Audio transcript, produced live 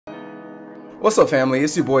What's up, family?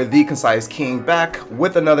 It's your boy The Concise King back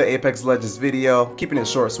with another Apex Legends video, keeping it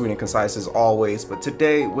short, sweet, and concise as always, but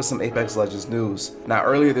today with some Apex Legends news. Now,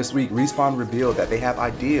 earlier this week, Respawn revealed that they have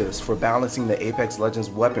ideas for balancing the Apex Legends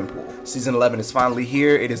weapon pool. Season 11 is finally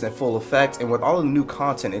here, it is in full effect, and with all the new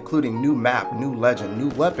content, including new map, new legend, new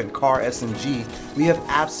weapon, car, SMG, we have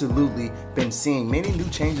absolutely been seeing many new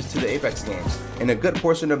changes to the Apex games, and a good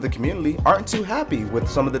portion of the community aren't too happy with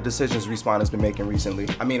some of the decisions Respawn has been making recently.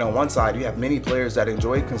 I mean, on one side, you have many players that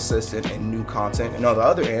enjoy consistent and new content, and on the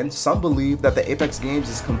other end, some believe that the Apex games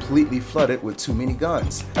is completely flooded with too many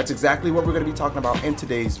guns. That's exactly what we're going to be talking about in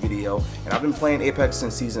today's video, and I've been playing Apex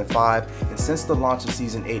since Season 5, and since the launch of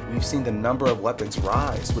Season 8, we've seen the number of weapons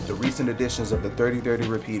rise with the recent additions of the 30-30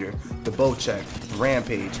 repeater, the bow check,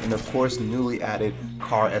 rampage, and of course newly added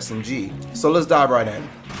car SMG. So let's dive right in.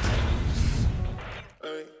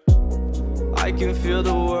 I can feel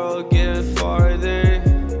the world get farther.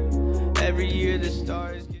 Every year the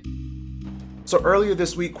stars get... So earlier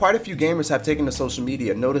this week, quite a few gamers have taken to social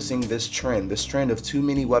media noticing this trend of too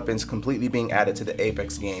many weapons completely being added to the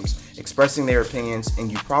Apex games, expressing their opinions,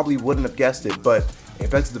 and you probably wouldn't have guessed it, but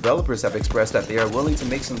Apex developers have expressed that they are willing to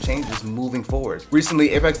make some changes moving forward. Recently,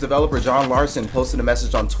 Apex developer John Larson posted a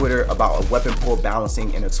message on Twitter about a weapon pool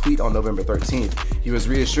balancing in a tweet on November 13th. He was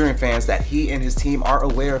reassuring fans that he and his team are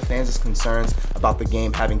aware of fans' concerns about the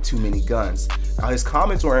game having too many guns. Now, his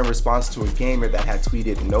comments were in response to a gamer that had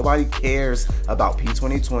tweeted, "Nobody cares about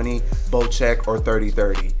P2020, bow check, or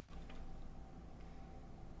 30-30.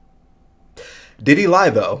 Did he lie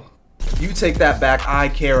though? You take that back, I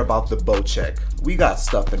care about the bow check. We got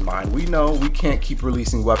stuff in mind. We know we can't keep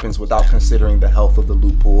releasing weapons without considering the health of the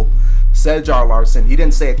loot pool," said John Larson. He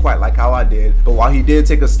didn't say it quite like how I did, but while he did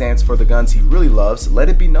take a stance for the guns he really loves, let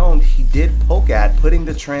it be known he did poke at putting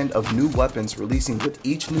the trend of new weapons releasing with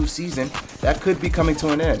each new season that could be coming to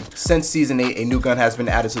an end. Since Season 8, a new gun has been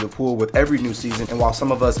added to the pool with every new season, and while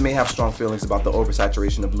some of us may have strong feelings about the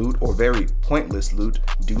oversaturation of loot or very pointless loot,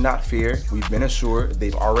 do not fear, we've been assured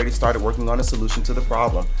they've already started working on a solution to the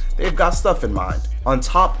problem. They've got stuff in mind. On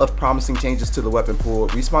top of promising changes to the weapon pool,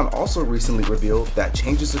 Respawn also recently revealed that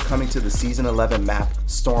changes are coming to the Season 11 map,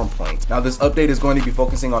 Stormpoint. Now, this update is going to be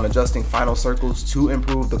focusing on adjusting final circles to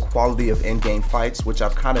improve the quality of in-game fights, which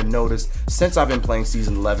I've kind of noticed since I've been playing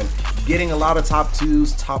Season 11. Getting a lot of top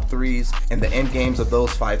 2s, top 3s, and the end games of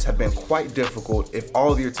those fights have been quite difficult if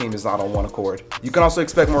all of your team is not on one accord. You can also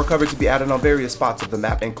expect more cover to be added on various spots of the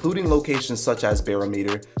map, including locations such as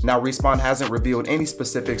Barometer. Now, Respawn hasn't revealed any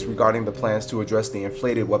specifics regarding the plans to address the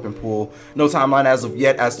inflated weapon pool. No timeline as of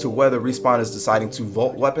yet as to whether Respawn is deciding to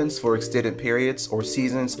vault weapons for extended periods or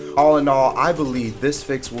seasons. All in all, I believe this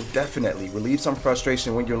fix will definitely relieve some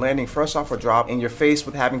frustration when you're landing fresh off a drop and you're faced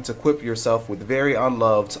with having to equip yourself with very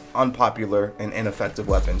unloved, unpopular, and ineffective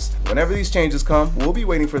weapons. Whenever these changes come, we'll be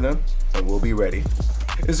waiting for them and we'll be ready.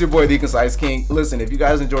 It's your boy The Concise King. Listen, if you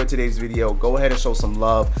guys enjoyed today's video, go ahead and show some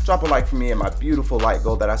love. Drop a like for me and my beautiful like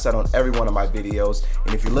goal that I set on every one of my videos.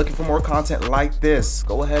 And if you're looking for more content like this,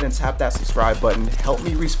 go ahead and tap that subscribe button. Help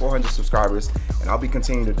me reach 400 subscribers, and I'll be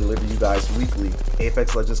continuing to deliver you guys weekly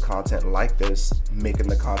Apex Legends content like this, making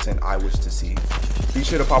the content I wish to see. Be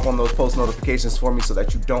sure to pop on those post notifications for me so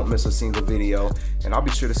that you don't miss a single video. And I'll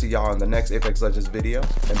be sure to see y'all in the next Apex Legends video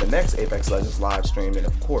and the next Apex Legends live stream. And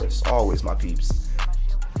of course, always my peeps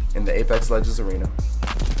in the Apex Legends arena.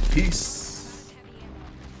 Peace.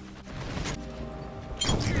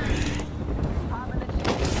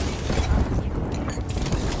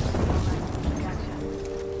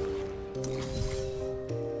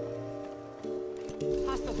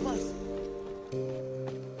 Hostile plus.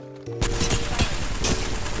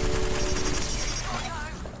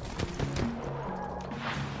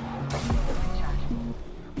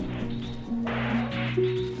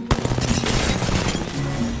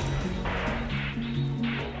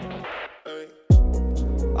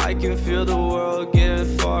 I can feel the world get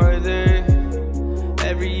farther.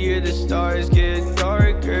 Every year the stars get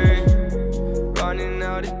darker. Running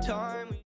out of time.